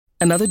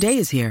Another day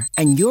is here,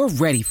 and you're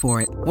ready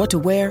for it. What to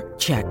wear?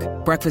 Check.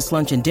 Breakfast,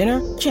 lunch, and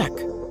dinner? Check.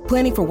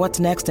 Planning for what's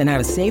next and how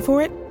to save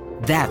for it?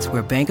 That's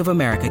where Bank of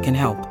America can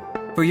help.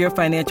 For your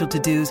financial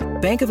to-dos,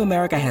 Bank of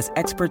America has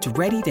experts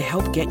ready to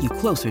help get you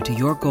closer to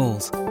your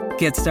goals.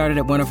 Get started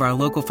at one of our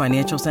local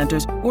financial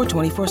centers or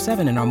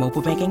 24/7 in our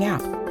mobile banking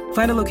app.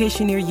 Find a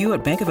location near you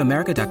at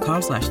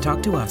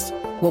bankofamerica.com/talktous.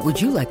 What would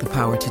you like the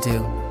power to do?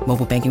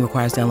 Mobile banking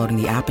requires downloading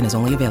the app and is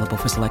only available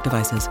for select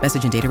devices.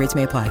 Message and data rates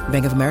may apply.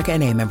 Bank of America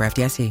N.A., member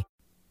FDIC.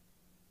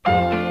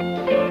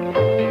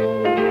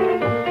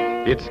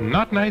 It's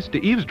not nice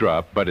to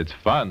eavesdrop, but it's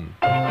fun.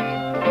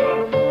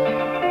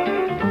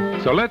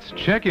 So let's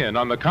check in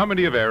on the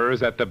comedy of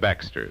errors at the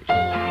Baxters.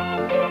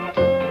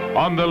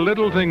 On the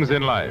little things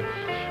in life,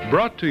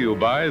 brought to you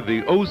by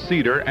the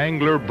O-Cedar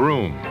Angler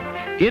Broom.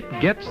 It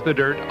gets the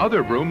dirt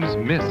other brooms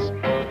miss.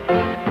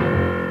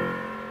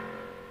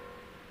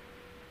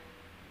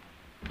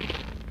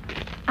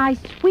 I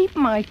sweep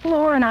my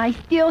floor and I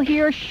still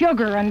hear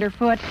sugar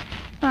underfoot.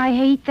 I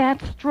hate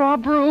that straw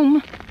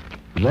broom.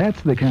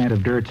 That's the kind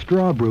of dirt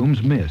straw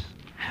brooms miss.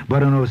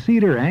 But an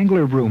O-Cedar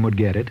Angler Broom would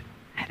get it.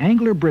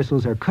 Angler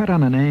bristles are cut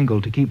on an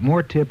angle to keep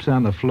more tips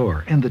on the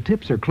floor, and the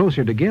tips are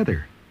closer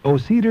together.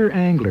 O-Cedar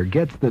Angler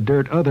gets the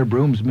dirt other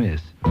brooms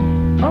miss.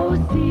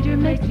 O-Cedar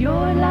makes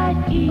your life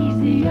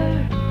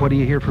easier. What do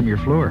you hear from your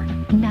floor?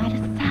 Not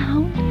a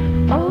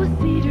sound.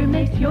 O-Cedar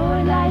makes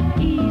your life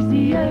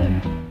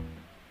easier.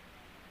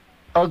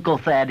 Uncle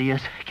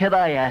Thaddeus, can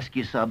I ask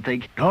you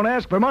something? Don't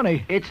ask for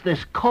money. It's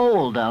this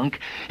cold, Unc.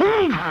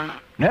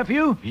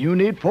 Nephew, you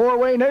need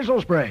 4-way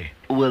nasal spray.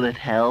 Will it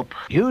help?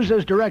 Use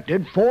as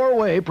directed,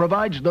 4-way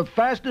provides the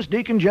fastest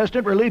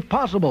decongestant relief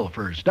possible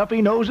for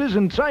stuffy noses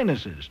and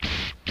sinuses.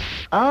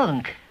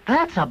 Unc,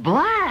 that's a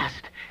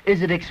blast.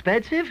 Is it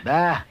expensive?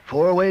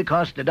 4-way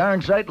costs a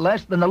darn sight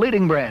less than the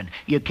leading brand.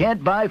 You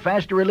can't buy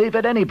faster relief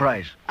at any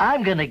price.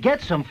 I'm gonna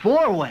get some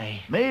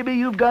 4-way. Maybe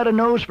you've got a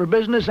nose for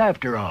business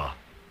after all.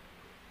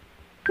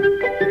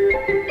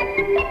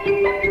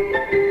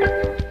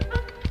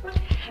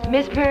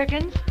 Miss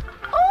Perkins?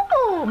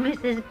 Oh,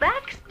 Mrs.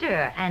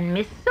 Baxter and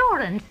Miss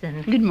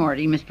Sorensen. Good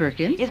morning, Miss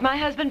Perkins. Is my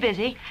husband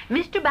busy?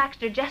 Mr.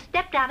 Baxter just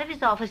stepped out of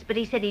his office, but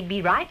he said he'd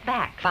be right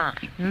back.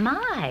 Fine.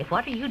 My,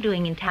 what are you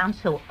doing in town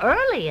so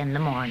early in the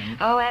morning?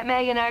 Oh, Aunt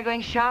Maggie and I are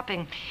going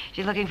shopping.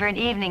 She's looking for an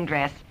evening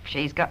dress.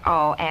 She's got...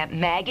 Oh, Aunt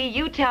Maggie,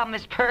 you tell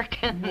Miss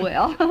Perkins.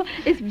 Well,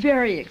 it's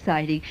very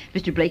exciting.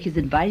 Mr. Blake has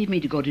invited me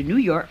to go to New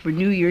York for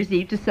New Year's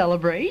Eve to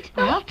celebrate.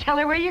 Well, tell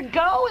her where you're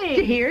going.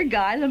 To hear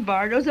Guy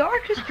Lombardo's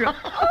orchestra.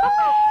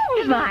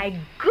 Oh, my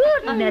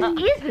goodness.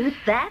 Isn't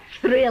that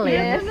thrilling?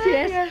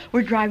 Yes.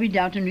 We're driving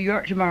down to New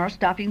York tomorrow,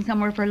 stopping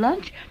somewhere for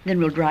lunch. Then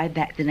we'll drive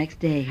back the next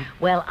day.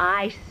 Well,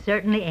 I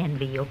certainly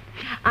envy you.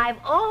 I've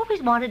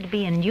always wanted to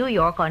be in New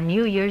York on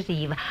New Year's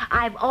Eve.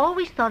 I've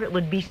always thought it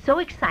would be so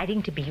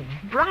exciting to be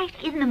right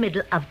in the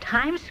middle of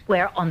Times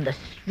Square on the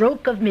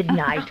stroke of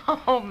midnight.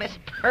 Oh, Miss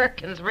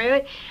Perkins,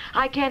 really?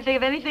 I can't think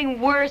of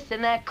anything worse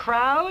than that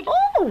crowd.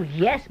 Oh,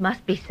 yes,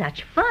 must be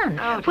such fun.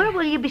 Oh, where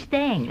will you be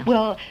staying?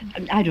 Well,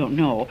 I don't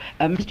know.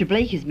 Mr.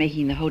 Blake is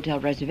making the hotel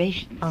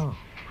reservations.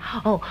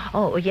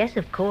 Oh, yes,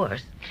 of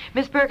course.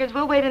 Miss Perkins,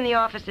 we'll wait in the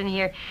office in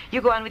here.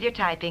 You go on with your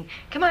typing.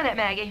 Come on, Aunt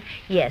Maggie.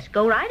 Yes,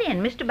 go right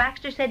in. Mr.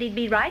 Baxter said he'd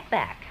be right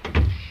back.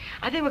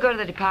 I think we'll go to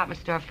the department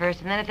store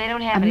first, and then if they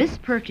don't have Miss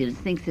Perkins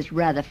thinks it's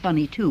rather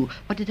funny, too.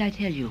 What did I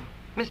tell you?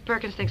 Miss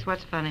Perkins thinks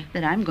what's funny?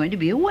 That I'm going to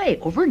be away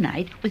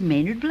overnight with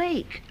Maynard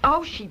Blake.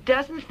 Oh, she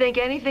doesn't think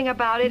anything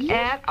about it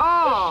at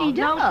all. Yes, she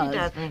does. No, she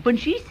doesn't. When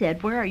she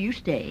said, "Where are you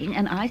staying?"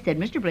 and I said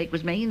Mr. Blake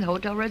was making the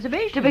hotel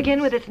reservations. To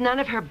begin with, it's none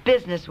of her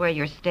business where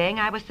you're staying.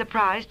 I was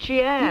surprised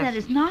she asked. That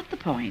is not the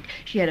point.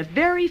 She had a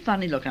very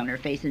funny look on her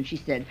face, and she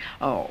said,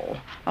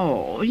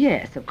 oh,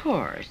 yes, of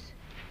course.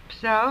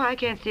 So, I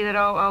can't see that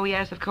oh,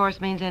 yes, of course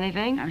means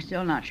anything. I'm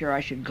still not sure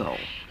I should go.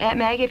 Aunt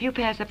Maggie, if you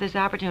pass up this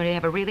opportunity to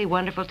have a really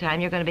wonderful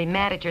time, you're going to be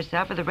mad at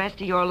yourself for the rest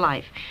of your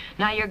life.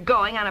 Now you're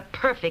going on a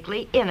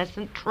perfectly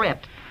innocent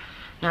trip.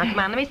 Now, come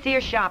on, let me see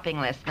your shopping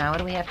list. Now, what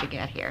do we have to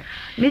get here?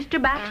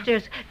 Mr.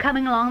 Baxter's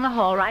coming along the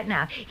hall right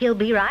now. He'll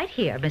be right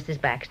here,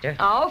 Mrs. Baxter.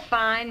 Oh,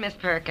 fine, Miss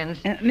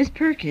Perkins. Miss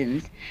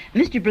Perkins,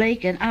 Mr.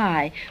 Blake and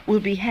I will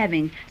be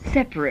having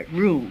separate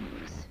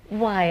rooms.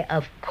 Why,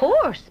 of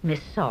course,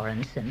 Miss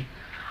Sorensen.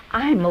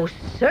 I most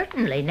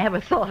certainly never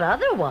thought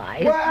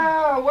otherwise.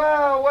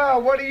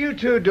 Well, what are you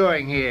two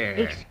doing here?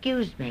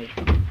 Excuse me.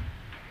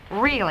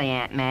 Really,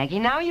 Aunt Maggie,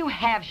 now you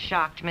have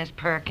shocked Miss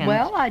Perkins.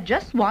 Well, I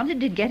just wanted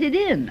to get it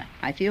in.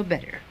 I feel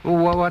better.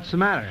 Well, what's the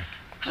matter?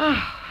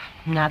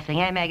 Nothing.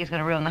 Aunt Maggie's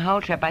going to ruin the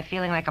whole trip by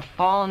feeling like a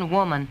fallen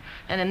woman.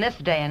 And in this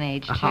day and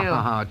age, too.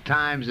 Oh,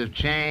 times have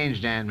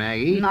changed, Aunt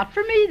Maggie. Not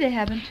for me, they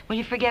haven't. Well,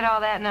 you forget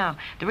all that now.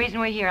 The reason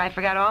we're here, I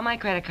forgot all my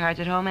credit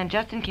cards at home, and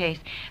just in case,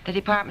 the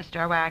department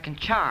store where I can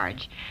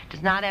charge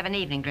does not have an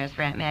evening dress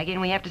for Aunt Maggie, and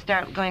we have to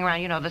start going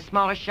around, the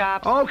smaller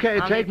shops. Okay,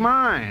 take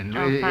mine.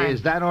 Oh, fine.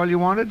 Is that all you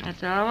wanted?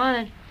 That's all I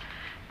wanted.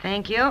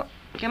 Thank you.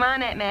 Come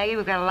on, Aunt Maggie,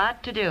 we've got a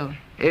lot to do.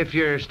 If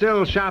you're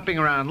still shopping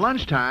around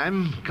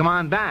lunchtime, come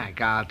on back.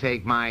 I'll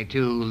take my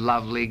 2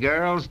 lovely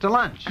girls to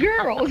lunch.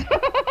 Girls?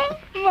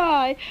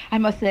 My, I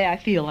must say I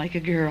feel like a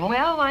girl.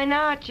 Well, why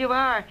not? You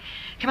are.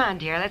 Come on,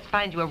 dear. Let's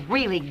find you a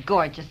really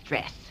gorgeous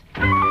dress.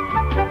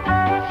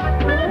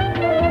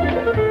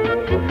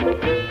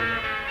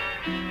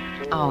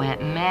 Oh,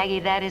 Aunt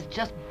Maggie, that is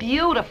just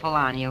beautiful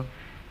on you.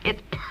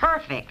 It's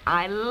perfect.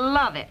 I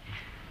love it.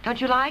 Don't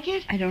you like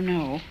it? I don't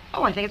know.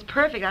 Oh, I think it's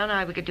perfect. I don't know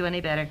how we could do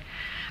any better.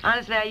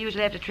 Honestly, I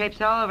usually have to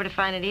traipse all over to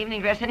find an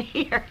evening dress, and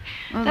here,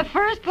 the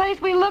first place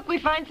we look, we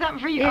find something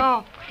for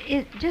you.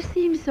 It just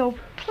seems so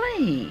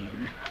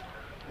plain.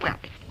 Well,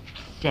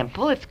 it's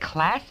simple. It's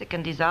classic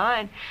in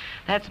design.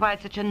 That's why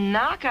it's such a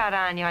knockout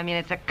on you. I mean,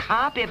 it's a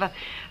copy of a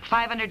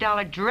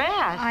 $500 dress.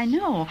 I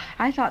know.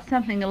 I thought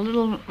something a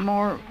little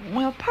more,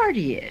 well,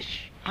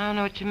 party-ish. I don't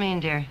know what you mean,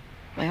 dear.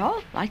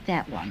 Well, like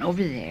that one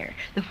over there,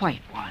 the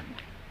white one.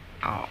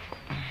 Oh,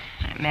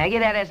 Maggie,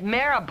 that has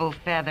marabou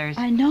feathers.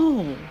 I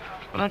know.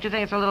 Well, don't you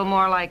think it's a little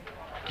more like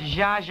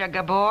Zsa Zsa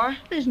Gabor?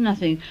 There's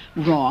nothing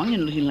wrong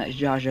in looking like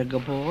Zsa Zsa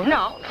Gabor.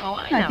 No,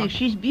 I know. I think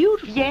she's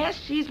beautiful.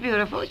 Yes, she's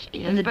beautiful. She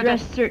is, and the but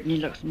dress certainly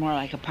looks more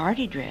like a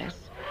party dress.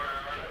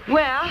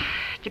 Well,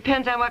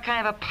 depends on what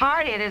kind of a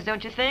party it is,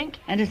 don't you think?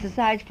 And it's a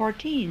size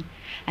 14.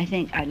 I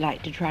think I'd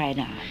like to try it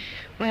on.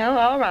 Well,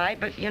 all right,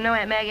 but you know,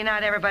 Aunt Maggie,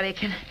 not everybody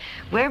can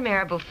wear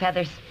marabou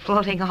feathers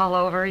floating all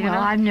over, you know?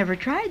 Well, I've never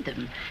tried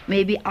them.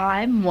 Maybe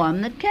I'm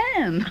one that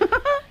can.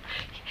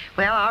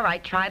 Well, all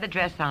right, try the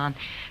dress on.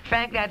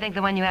 Frankly, I think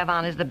the one you have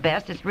on is the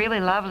best. It's really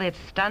lovely. It's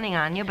stunning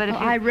on you, but if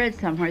I read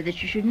somewhere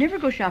that you should never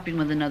go shopping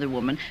with another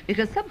woman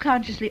because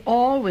subconsciously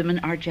all women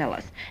are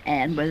jealous.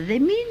 And whether they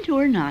mean to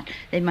or not,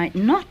 they might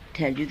not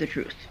tell you the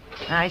truth.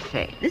 I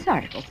see. This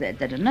article said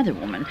that another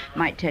woman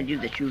might tell you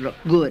that you look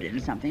good in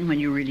something when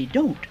you really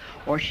don't.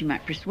 Or she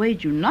might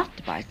persuade you not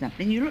to buy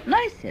something you look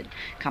nice in.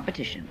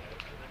 Competition.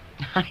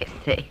 I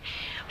see.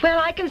 Well,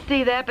 I can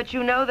see that, but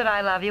you know that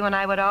I love you, and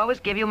I would always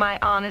give you my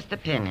honest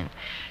opinion.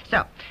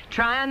 So,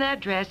 try on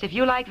that dress. If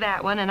you like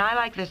that one and I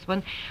like this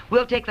one,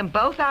 we'll take them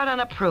both out on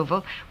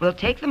approval. We'll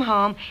take them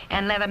home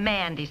and let a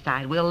man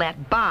decide. We'll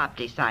let Bob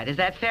decide. Is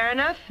that fair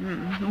enough?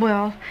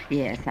 Well,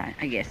 yes,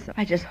 I guess so.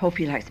 I just hope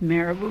he likes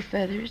marabou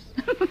feathers.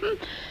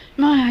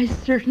 I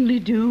certainly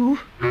do.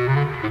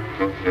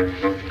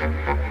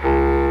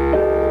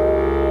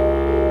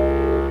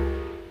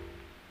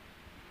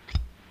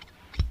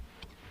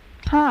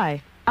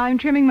 Hi, I'm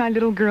trimming my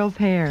little girl's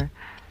hair.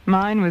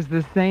 Mine was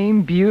the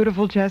same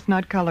beautiful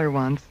chestnut color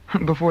once,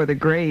 before the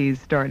grays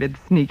started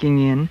sneaking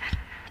in.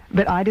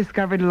 But I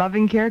discovered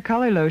Loving Care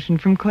color lotion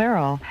from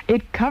Clairol.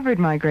 It covered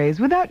my grays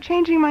without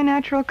changing my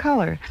natural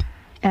color.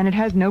 And it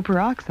has no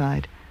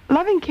peroxide.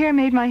 Loving Care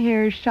made my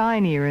hair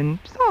shinier and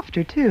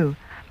softer, too.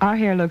 Our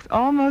hair looks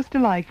almost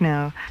alike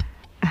now.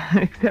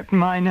 Except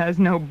mine has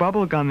no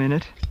bubble gum in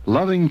it.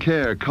 Loving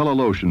Care color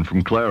lotion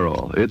from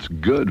Clairol. It's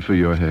good for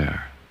your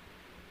hair.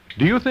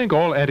 Do you think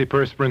all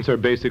antiperspirants are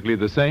basically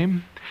the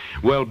same?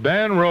 Well,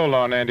 Ban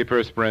Roll-On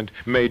antiperspirant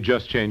may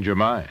just change your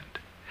mind.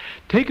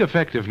 Take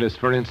effectiveness,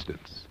 for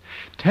instance.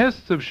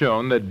 Tests have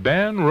shown that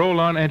Ban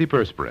Roll-On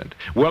antiperspirant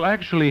will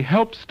actually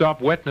help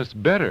stop wetness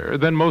better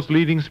than most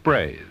leading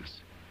sprays.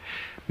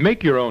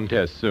 Make your own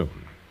test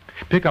soon.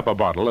 Pick up a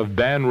bottle of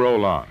Ban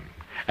Roll-On,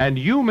 and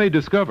you may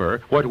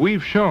discover what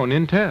we've shown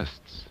in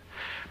tests.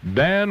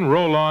 Ban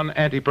Roll-On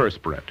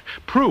antiperspirant,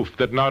 proof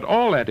that not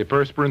all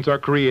antiperspirants are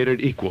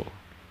created equal.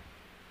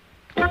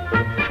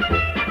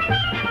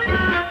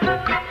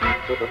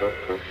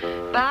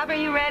 Bob, are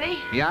you ready?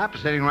 Yup,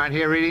 sitting right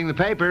here reading the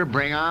paper.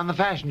 Bring on the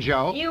fashion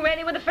show. You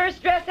ready with the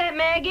first dress, Aunt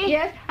Maggie?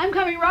 Yes, I'm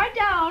coming right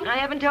down. I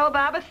haven't told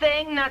Bob a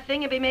thing,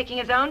 nothing. He'll be making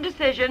his own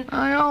decision.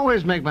 I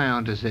always make my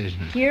own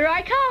decisions. Here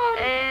I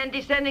come. And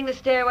descending the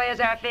stairway is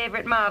our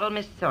favorite model,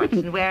 Miss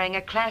Sorensen, wearing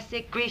a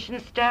classic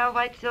Grecian-style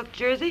white silk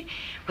jersey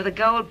with a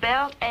gold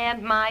belt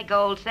and my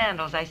gold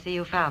sandals. I see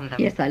you found them.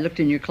 Yes, I looked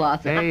in your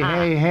closet.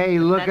 Hey,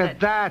 look at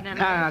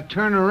that.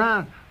 Turn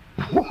around.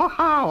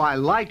 Wow, I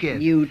like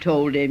it. You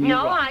told him.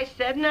 No, I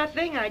said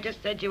nothing. I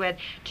just said you had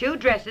 2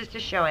 dresses to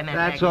show him.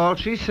 That's all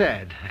she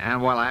said.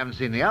 And while I haven't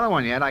seen the other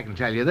one yet, I can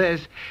tell you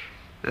this.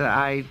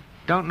 I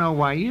don't know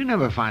why you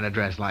never find a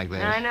dress like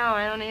this. I know,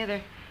 I don't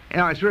either. You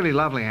know, it's really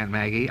lovely, Aunt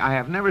Maggie. I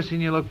have never seen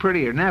you look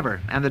prettier,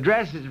 never. And the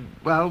dress is,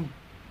 well,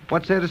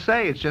 what's there to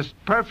say? It's just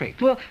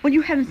perfect. Well,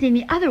 you haven't seen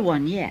the other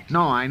one yet.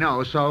 No, I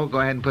know, so go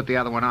ahead and put the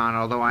other one on,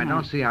 although I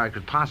don't see how I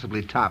could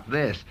possibly top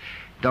this.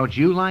 Don't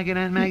you like it,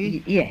 Aunt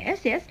Maggie?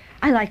 Yes.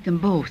 I like them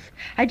both.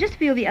 I just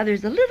feel the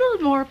other's a little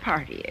more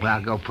party.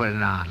 Well, go put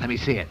it on. Let me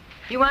see it.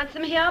 You want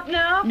some help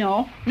now?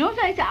 No,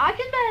 thanks. I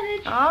can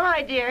manage. All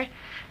right, dear.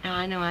 Now,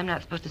 I know I'm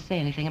not supposed to say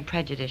anything and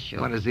prejudice you.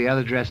 What, is the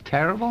other dress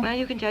terrible? Well,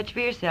 you can judge for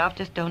yourself.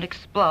 Just don't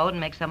explode and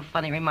make some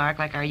funny remark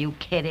like, are you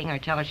kidding? Or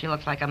tell her she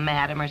looks like a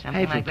madam or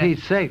something like that. Hey, for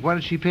Pete's sake, what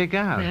did she pick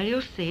out? Well,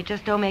 you'll see.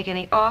 Just don't make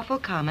any awful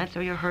comments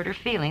or you'll hurt her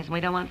feelings, and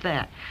we don't want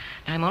that.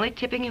 Now, I'm only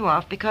tipping you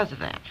off because of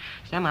that.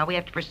 Somehow we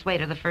have to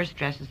persuade her the first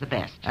dress is the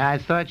best. I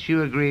thought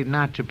you agreed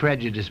not to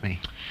prejudice me.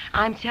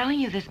 I'm telling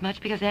you this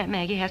much because Aunt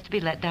Maggie has to be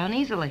let down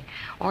easily.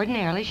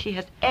 Ordinarily, she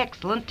has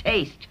excellent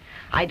taste.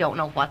 I don't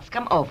know what's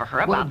come over her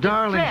about Well, this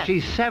darling, dress.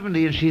 she's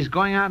 70 and she's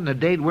going out on a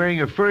date wearing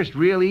her first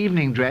real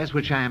evening dress,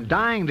 which I am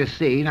dying to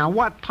see. Now,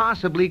 what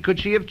possibly could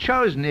she have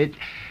chosen?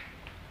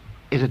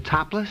 Is it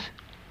topless?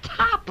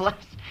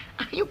 Topless?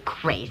 Are you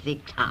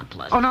crazy,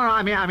 topless? Oh, no,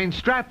 I mean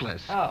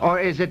strapless. Oh. Or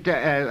is it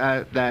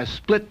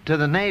split to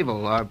the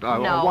navel or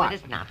No, what? it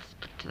is not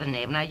split to the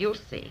navel. Now, you'll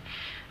see.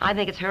 I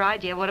think it's her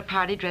idea of what a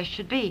party dress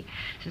should be,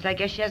 since I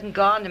guess she hasn't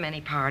gone to many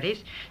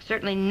parties,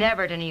 certainly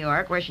never to New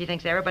York, where she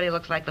thinks everybody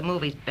looks like the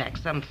movies back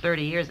some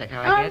 30 years ago,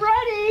 I guess. I'm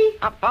ready.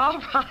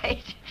 All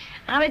right.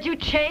 How did you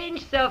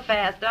change so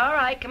fast? All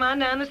right, come on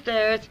down the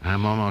stairs.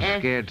 I'm almost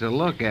scared to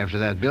look after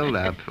that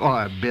build-up,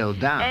 or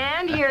build-down.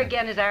 And here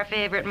again is our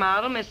favorite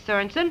model, Miss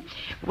Sorensen,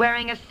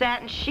 wearing a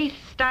satin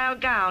sheath-style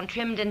gown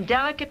trimmed in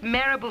delicate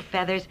marabou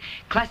feathers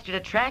clustered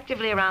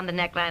attractively around the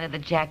neckline of the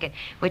jacket,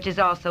 which is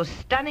also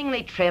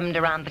stunningly trimmed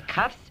around the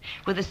cuffs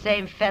with the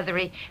same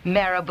feathery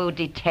marabou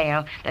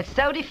detail that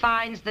so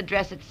defines the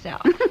dress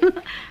itself.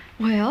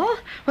 Well,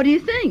 what do you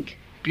think?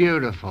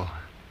 Beautiful.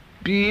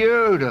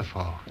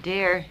 Beautiful.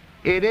 Dear.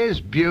 It is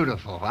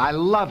beautiful. I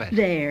love it.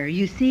 There,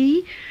 you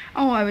see?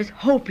 Oh, I was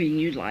hoping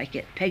you'd like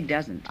it. Peg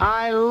doesn't.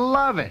 I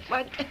love it.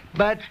 What?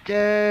 But,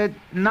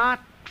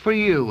 not for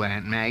you,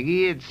 Aunt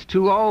Maggie. It's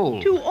too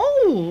old. Too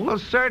old? Well,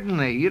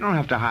 certainly. You don't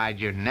have to hide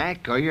your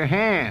neck or your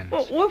hands.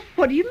 Well,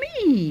 what do you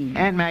mean?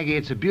 Aunt Maggie,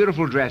 it's a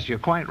beautiful dress. You're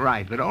quite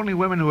right. But only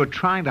women who are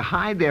trying to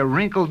hide their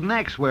wrinkled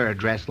necks wear a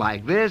dress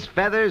like this.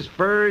 Feathers,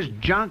 furs,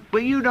 junk.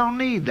 Well, you don't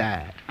need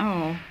that.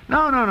 Oh.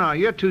 No.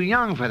 You're too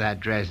young for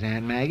that dress,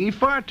 Aunt Maggie.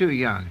 Far too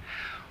young.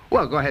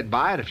 Well, go ahead and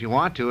buy it if you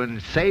want to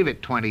and save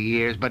it 20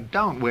 years, but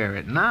don't wear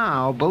it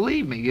now.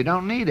 Believe me, you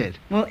don't need it.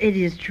 Well, it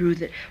is true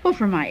that, well,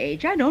 for my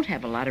age, I don't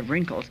have a lot of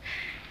wrinkles.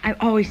 I've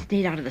always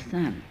stayed out of the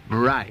sun.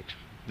 Right.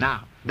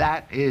 Now,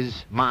 that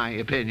is my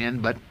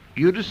opinion, but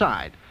you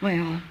decide.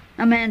 Well,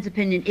 a man's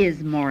opinion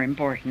is more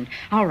important.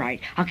 All right,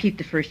 I'll keep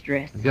the first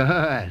dress.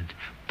 Good.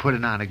 Put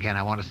it on again.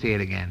 I want to see it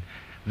again.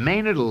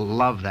 Maynard'll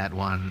love that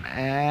one,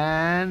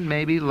 and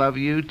maybe love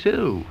you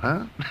too,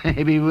 huh?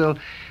 Maybe we'll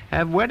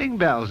have wedding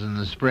bells in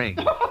the spring.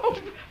 Oh,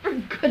 for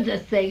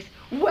goodness sakes,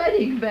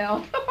 wedding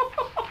bells.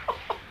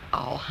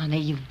 Oh,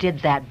 honey, you did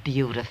that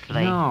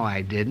beautifully. No,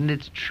 I didn't.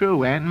 It's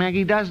true. Aunt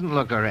Maggie doesn't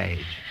look her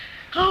age.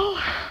 Oh,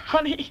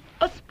 honey,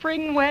 a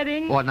spring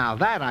wedding? Well, now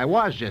that I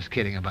was just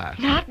kidding about.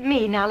 Not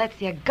me. Now let's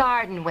see, a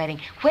garden wedding.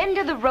 When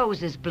do the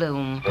roses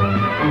bloom?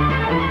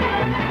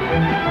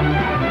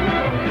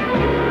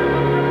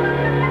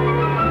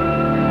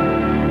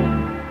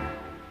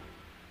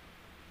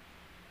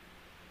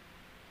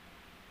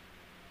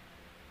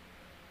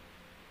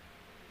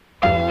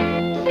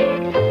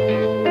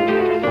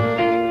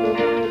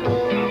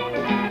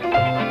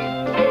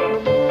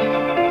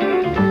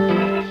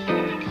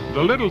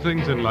 The Little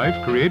Things in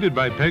Life, created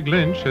by Peg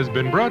Lynch, has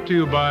been brought to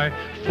you by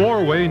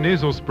 4-Way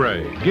Nasal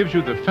Spray. Gives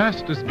you the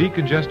fastest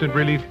decongestant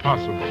relief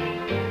possible.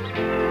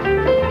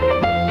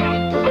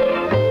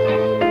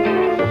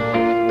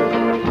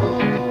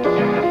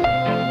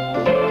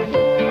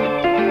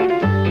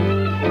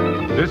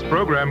 This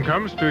program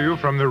comes to you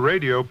from the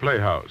Radio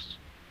Playhouse.